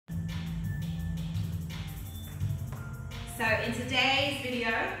So in today's video,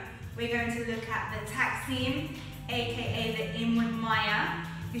 we're going to look at the Taqsim, aka the inward Maya,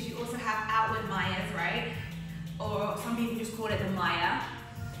 because you also have outward Mayas, right? Or some people just call it the Maya.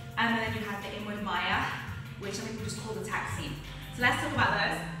 And then you have the inward Maya, which some people just call the Taqsim. So let's talk about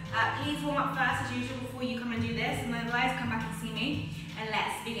those. Please warm up first as usual before you come and do this, and otherwise come back and see me, and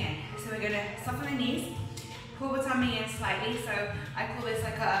let's begin. So we're going to soften the knees, pull the tummy in slightly, so I call this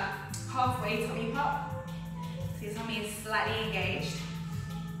like a halfway tummy pop. So your tummy is slightly engaged.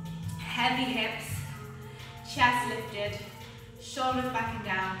 Heavy hips, chest lifted, shoulders back and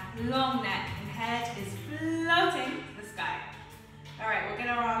down, long neck, and head is floating to the sky. All right, we'll get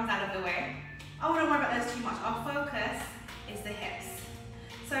our arms out of the way. I wouldn't worry about those too much. Our focus is the hips.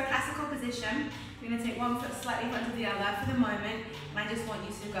 So classical position, we're going to take one foot slightly in front of the other for the moment, and I just want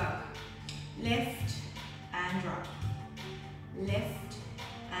you to go. Lift and drop. Lift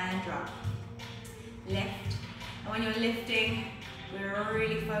and drop. Lift. And when you're lifting, we're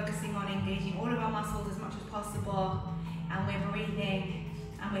really focusing on engaging all of our muscles as much as possible, and we're breathing,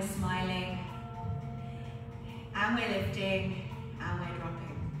 and we're smiling, and we're lifting, and we're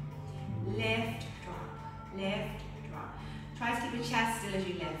dropping. Lift, drop, lift, drop. Try to keep your chest still as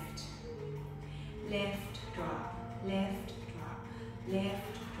you lift. Lift, drop, lift, drop,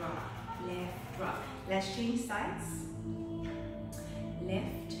 lift, drop, lift, drop. Let's change sides.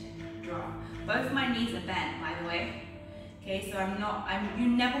 Lift, drop. Both my knees are bent, by the way. Okay, so you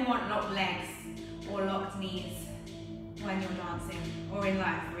never want locked legs or locked knees when you're dancing, or in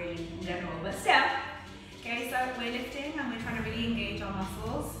life really, in general, but still. Okay, so we're lifting and we're trying to really engage our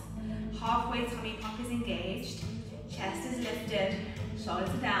muscles. Halfway tummy pump is engaged, chest is lifted, shoulders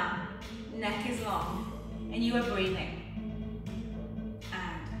are down, neck is long, and you are breathing.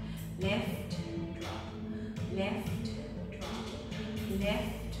 And lift, drop, lift, drop,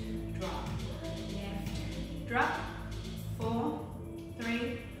 lift, drop, lift, drop. 4,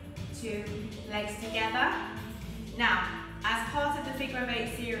 3, 2, legs together. Now, as part of the figure of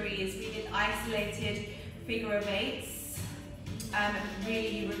 8 series, we did isolated figure of 8s,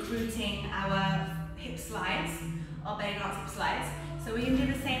 really recruiting our hip slides, our BellyDance hip slides. So we're going to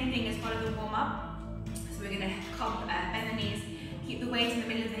do the same thing as part of the warm-up. So we're going to bend the knees, keep the weight in the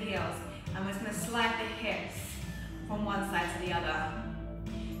middle of the heels, and we're just going to slide the hips from one side to the other.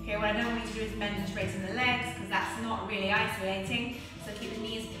 Okay, what I don't want you to do is bend and straighten the legs, because that's not really isolating. So keep the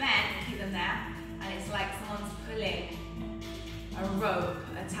knees bent and keep them there. And it's like someone's pulling a rope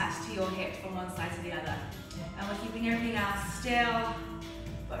attached to your hip from one side to the other. And we're keeping everything else still,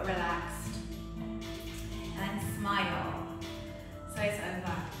 but relaxed. And smile. So it's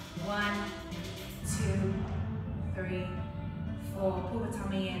over. 1, 2, 3, 4. Pull the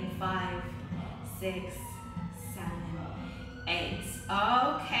tummy in. 5, 6, 7, 8.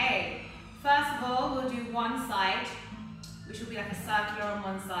 Okay. First of all, we'll do one side, which will be like a circular on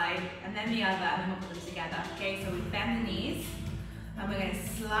one side, and then the other, and then we'll put them together. Okay, so we bend the knees, and we're going to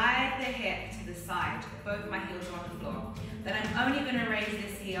slide the hip to the side. Both my heels are on the floor. Then I'm only going to raise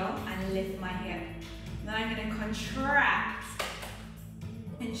this heel and lift my hip. Then I'm going to contract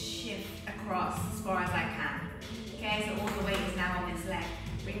and shift across as far as I can. Okay, so all the weight is now on this leg.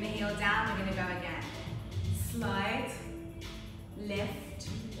 Bring the heel down, we're going to go again. Slide, lift,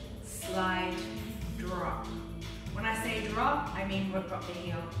 slide, drop. When I say drop, I mean drop the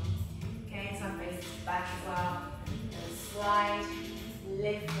heel. Okay, so I face back as well. Slide,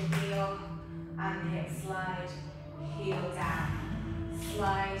 lift the heel, and hip slide, heel down.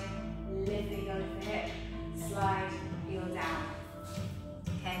 Slide, lift the heel, lift the hip, slide, heel down.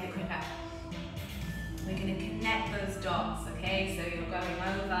 Okay, a bit quicker. We're going to connect those dots, okay? So you're going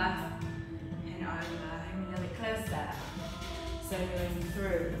over and a little bit closer. So going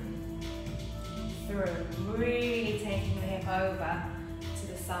through, really taking the hip over to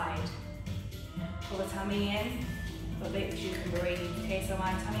the side. Pull the tummy in, but make sure you can breathe. Okay, so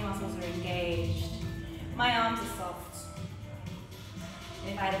my tummy muscles are engaged. My arms are soft.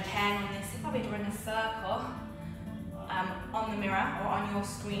 And if I had a pen on this, I'd probably draw in a circle on the mirror or on your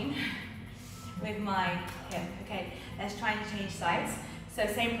screen with my hip. Okay, let's try and change sides. So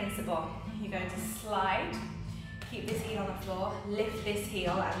same principle. You're going to slide, keep this heel on the floor, lift this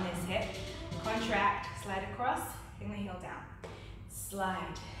heel and this hip, contract, slide across, bring the heel down.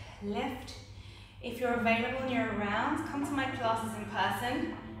 Slide, lift. If you're available and you're around, come to my classes in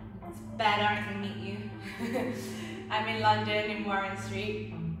person. It's better, I can meet you. I'm in London, in Warren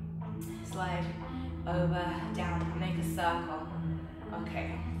Street. Slide, over, down, make a circle.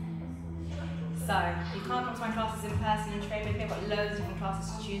 Okay. So, if you can't come to my classes in person and train with me, I've got loads of different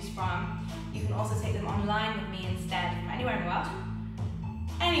classes to choose from. You can also take them online with me instead, from anywhere in the world.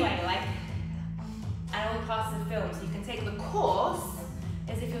 Anyway, like, and all the classes are filmed. So you can take the course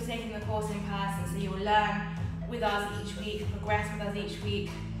as if you're taking the course in person. So you will learn with us each week, progress with us each week,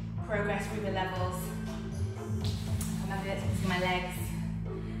 progress through the levels. Come up a bit to my legs.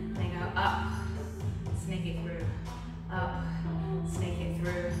 Then go up, snake it through, up, snake it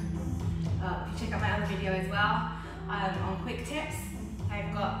through, up. You check out my other video as well on quick tips.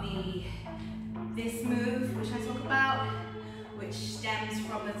 I've got this move which I talk about, which stems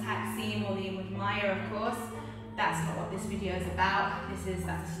from the Taqsim or the inward Maya, of course. That's not what this video is about. That's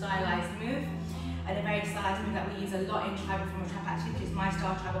a stylized move, and a very stylized move that we use a lot in tribal form trap actually, which is my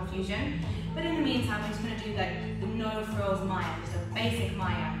style tribal fusion. But in the meantime, we're just going to do the no frills Maya, just a basic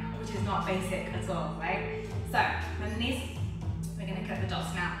Maya, which is not basic at all, right? So underneath, we're going to cut the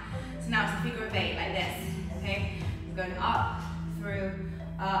dots now. So now it's a figure of 8 like this. Okay, we're going up, through,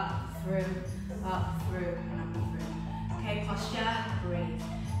 up, through, and up and through. Okay, posture, breathe.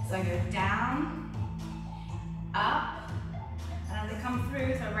 So I go down, up, and as I come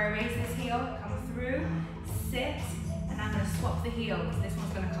through, so I raise this heel, come through, sit, and I'm going to swap the heels. This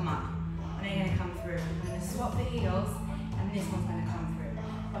one's going to come up, and then you're going to come through. I'm going to swap the heels, and this one's going to come through.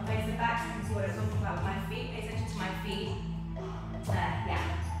 If I face the back, so you can see what I'm talking about with my feet. Pay attention to my feet. Yeah.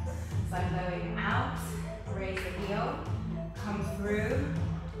 So I'm going out, raise the heel, come through,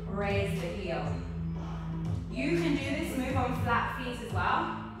 raise the heel. You can do this move on flat feet as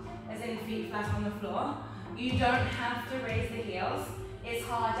well, as in feet flat on the floor. You don't have to raise the heels. It's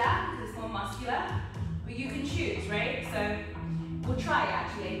harder because it's more muscular, but you can choose, right? So we'll try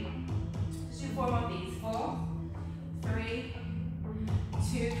actually. Let's do 4 more of these. 4, 3,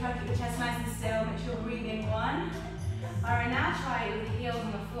 2. Try to keep the chest nice and still. Make sure you're breathing. 1. Alright, now try it with the heels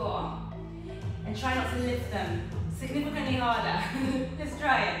on the floor, and try not to lift them. Significantly harder. Just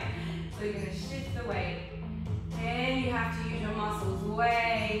try it. So you're going to shift the weight. Then you have to use your muscles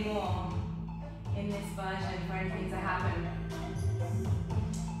way more in this version for anything to happen.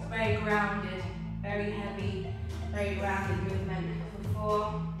 Very grounded, very heavy, very grounded movement.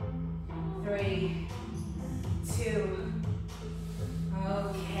 4, 3, 2.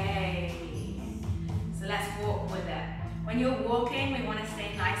 Okay. So let's walk with it. When you're walking, we want to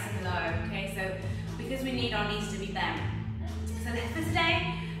stay nice and low. Okay, so because we need our knees to be bent. So for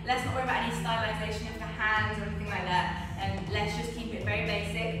today, let's not worry about any stylization of the hands or anything like that, and let's just keep it very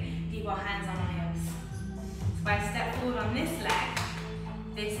basic, keep our hands on our hips. So if I step forward on this leg,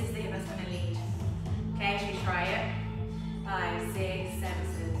 this is the hip that's going to lead. Okay, should we try it? 5, 6, 7,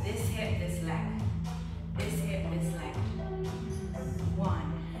 so this hip, this leg. This hip, this leg. 1,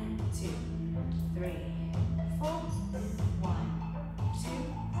 2, 3, 4. 1, 2,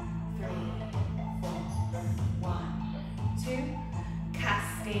 3, 4. 1, 2.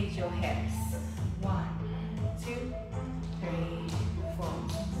 Cascade your hips. 1, 2, 3, 4.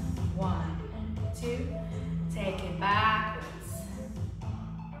 1, 2. Take it backwards.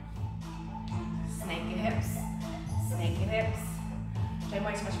 Snake your hips. Snake your hips. Don't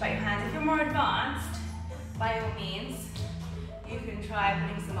worry too much about your hands. If you're more advanced, by all means, you can try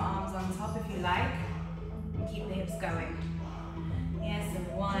putting some arms on top if you like, and keep the hips going. Yes, so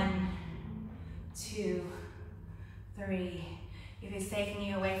 1, 2, 3. If it's taking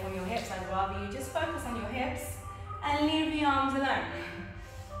you away from your hips, I'd rather you just focus on your hips and leave the arms alone.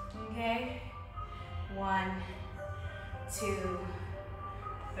 Okay? 1, 2,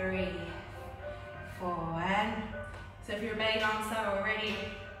 3, 4, and so if you're a belly dancer already,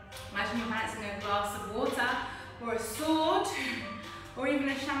 imagine you're balancing a glass of water or a sword or even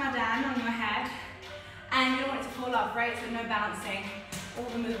a shamadan on your head, and you don't want it to fall off, right? So no balancing, all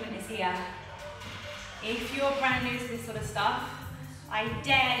the movement is here. If you're brand new to this sort of stuff, I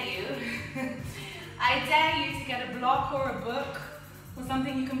dare you, I dare you to get a block or a book or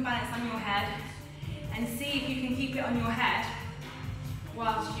something you can balance on your head and see if you can keep it on your head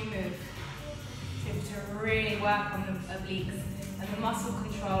whilst you move. To really work on the obliques and the muscle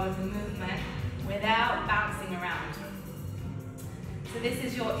control of the movement without bouncing around. So this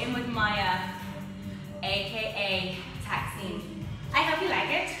is your inward Maya, aka Taqsim. I hope you like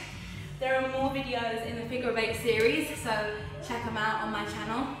it. There are more videos in the Figure of 8 series, so check them out on my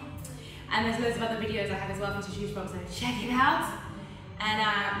channel. And there's loads of other videos I have as well for you to choose from, so check it out.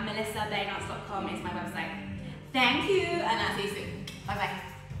 And BellyDance.com is my website. Thank you, and I'll see you soon. Bye bye.